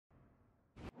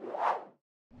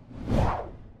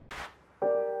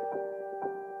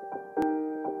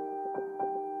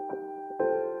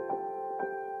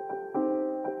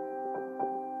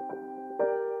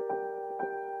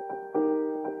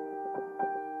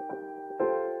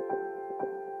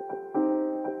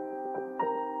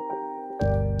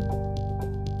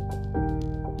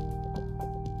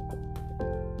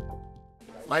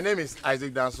My name is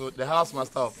Isaac Danso, the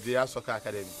housemaster of Jayash Soccer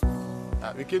Academy.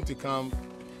 We came to camp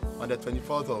on the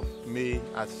 24th of May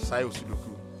at Shai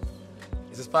Osudoku.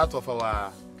 It is part of our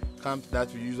camp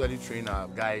that we usually train our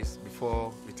guys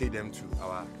before we take them to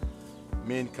our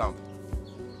main camp.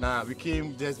 Now, we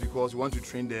came just because we want to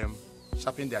train them,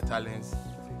 sharpen their talents,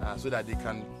 so that they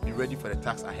can be ready for the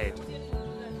task ahead.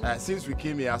 Since we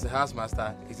came here as a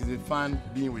housemaster, it has been fun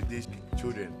being with these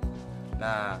children.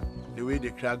 Now, the way they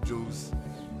crack jokes,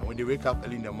 and when they wake up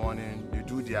early in the morning, they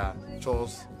do their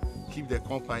chores, keep their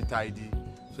compound tidy,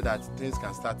 so that things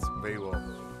can start very well.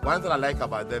 One thing I like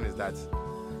about them is that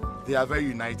they are very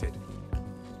united.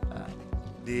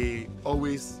 They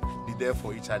always be there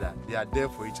for each other. They are there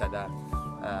for each other.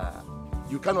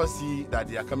 You cannot see that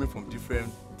they are coming from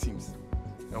different teams.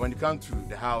 And when you come to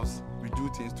the house, we do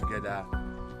things together.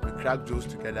 We crack jokes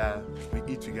together. We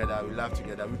eat together. We laugh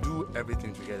together. We do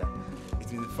everything together.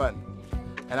 It's been fun.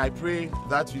 And I pray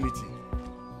that unity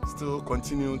still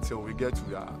continue till we get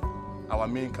to our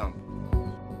main camp.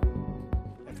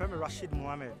 I'm Rashid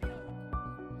Mohammed,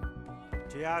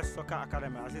 Jayash Soccer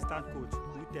Academy assistant coach,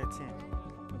 U13.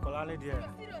 Nikolani there.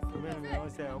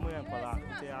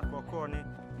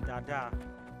 Dada.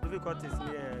 Difficulties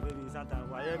here, maybe sometimes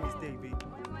why mistake be.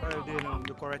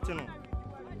 You correct no.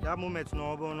 That moment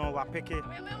no we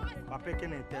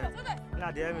picking it.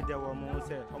 Now the end there we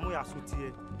say omo ya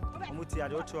sutie. Omo tia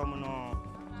de ocho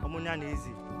omo nya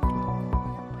easy.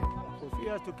 For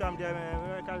years to come there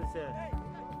America say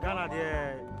Ghana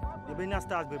there the Benya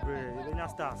stars baby, the Benya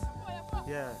stars.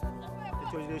 Yeah.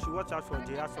 They should watch out for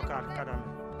Jayash Soccer Academy.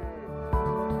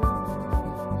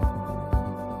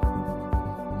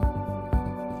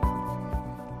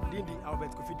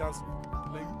 Confidence,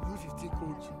 my U15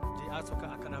 coach, Jayash Soccer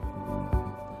Academy.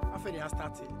 After they have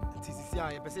started,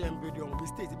 TCCI, I say I'm building on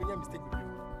mistakes. They mistake with you.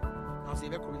 Now say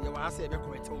I say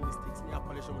correct all mistakes. They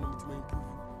polish on me to improve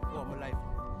all my life.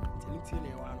 Telling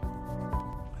you one.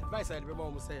 Advice I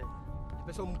remember say, the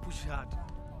person push hard.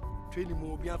 Training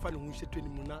more, be fun who should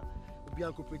training more now. Be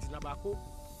incorporated na bako.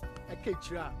 I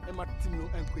catch ya. I might team no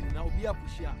and queen now. Be a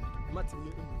push ya. I might team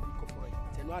no and incorporate.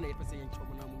 Ten one 8% in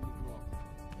trouble now.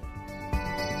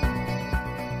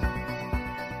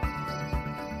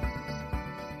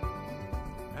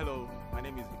 Hello, my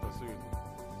name is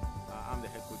I'm the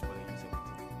head coach for the U17.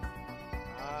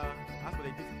 As for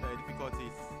the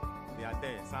difficulties, they are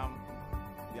there. Some,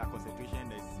 their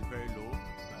concentration is very low.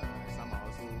 Some are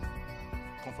also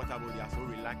comfortable. They are so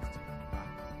relaxed.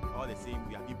 All the same,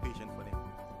 we are being patient for them.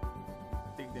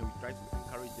 We take them, we try to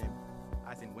encourage them.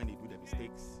 As in when they do the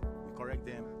mistakes, we correct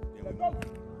them, then we move.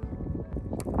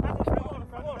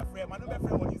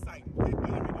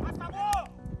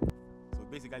 So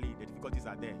basically, the difficulties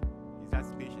are there. It's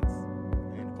just patience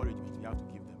and encouragement we have to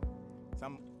give them.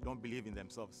 Some don't believe in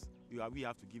themselves. We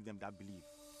have to give them that belief.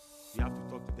 We have to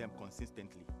talk to them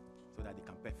consistently so that they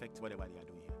can perfect whatever they are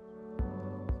doing here.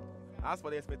 As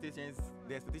for the expectations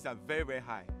are very, very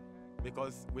high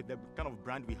because with the kind of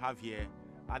brand we have here,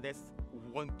 others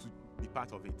want to be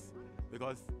part of it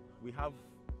because we have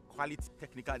quality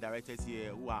technical directors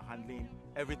here who are handling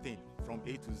everything from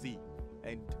A to Z.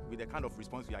 And with the kind of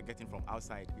response we are getting from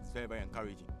outside, it's very, very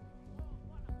encouraging.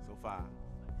 So far,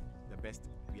 the best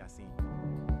we are seeing.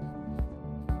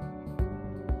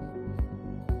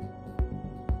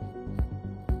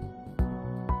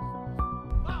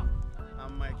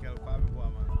 I'm Michael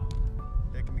Fabibuama,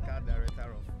 Technical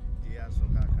Director of Jayash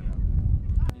Soccer Academy.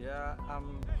 Yeah,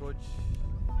 I'm Coach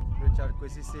Richard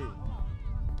Kwesise,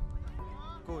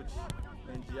 Coach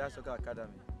in Jayash Soccer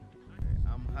Academy.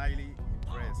 I'm highly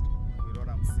impressed with what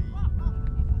I'm seeing.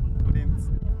 Couldn't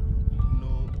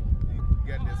know we could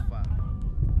get this far.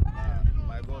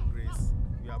 By God's grace,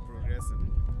 we are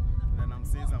progressing. And I'm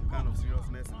seeing some kind of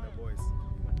seriousness in the boys.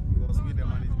 Because with the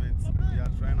management, we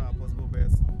are trying our possible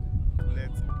best to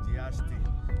let Jayash stay.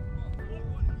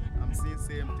 I'm seeing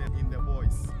same thing in the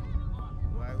boys.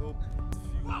 So I hope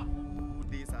few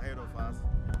days ahead of us,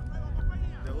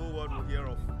 the whole world will hear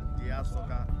of Jayash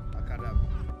Soccer Academy.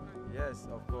 Yes,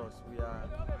 of course. We are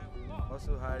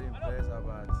also highly impressed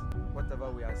about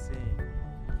whatever we are seeing.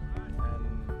 And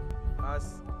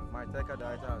as my technical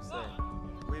director has said,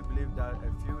 we believe that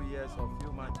a few years or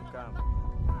few months to come,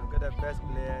 we'll get the best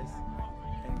players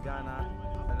in Ghana.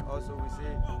 And also we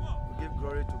say, we give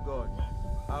glory to God,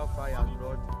 how far He has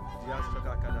brought Jayash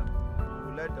Soccer Academy. We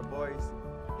will let the boys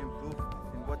improve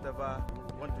in whatever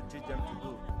we want to teach them to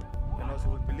do. And also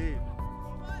we believe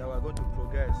that we are going to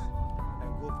progress and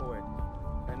go forward.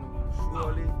 And we will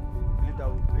surely believe that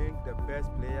we will bring the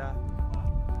best player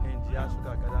in Jayash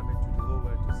Soccer Academy to the whole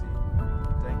world to see.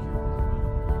 Thank you.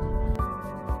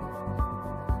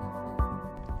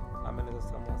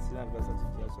 senior advisor to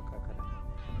Jayash SA Academy.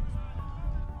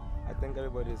 I think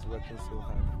everybody is working so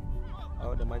hard.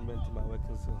 All the management team are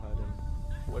working so hard, and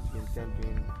what we intend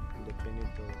doing in the training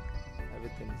tour,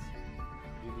 everything is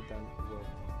really done well.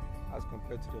 As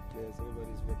compared to the players,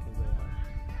 everybody is working very hard.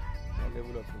 The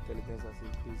level of intelligence has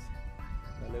increased.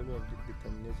 The level of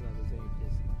determination has also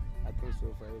increased. I think so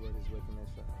far everybody is working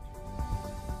extra hard.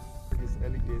 It's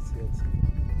early days yet.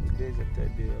 Today is the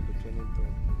third day of the training tour.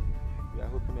 We are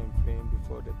hoping and praying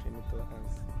before the training tour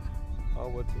ends. All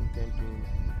what we intend doing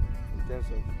in terms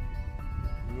of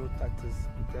new tactics,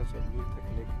 in terms of new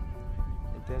technique,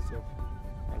 in terms of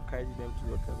encouraging them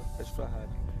to work extra hard,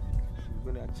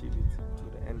 we're going to achieve it to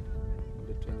the end of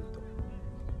the training tour.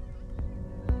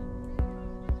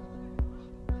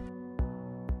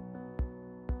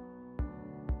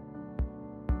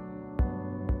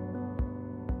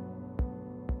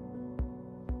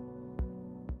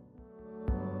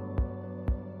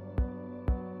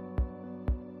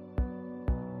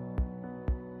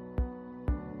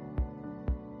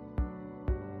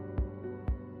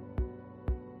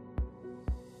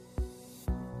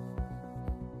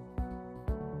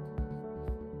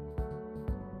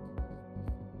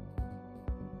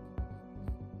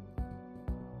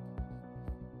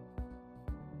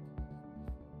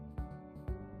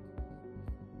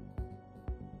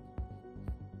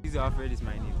 Alfred is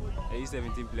my name. I is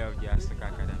 17 player of the Jayash SA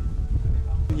Academy.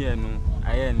 Here no,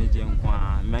 I am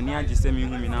Nijemkwa. Many are just saying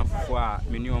me now for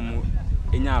many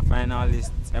in our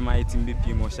finalist. My team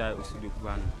BP mo Shai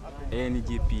Osudoku.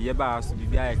 NGP. Yeba so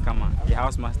bibi I come. The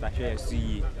housemaster Shai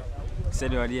SA.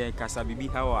 Said already Kasa bibi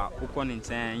how okon in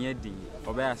time yedi.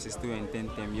 Obe assist to and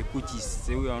 10 ye coaches.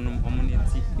 Say we on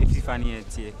community. If funny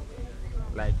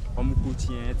like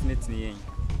coaching etnet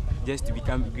just to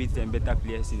become greater and better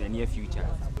players in the near future.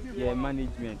 Yeah,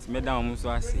 management, Madam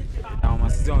Muswasi,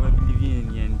 I'm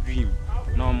believing in dream.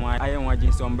 No more, I am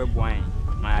watching some wine.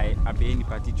 My obeying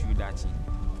party through that.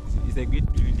 It's a great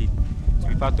privilege to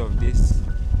be part of this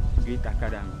great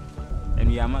academy, and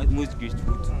we are most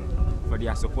grateful for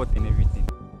their support and everything.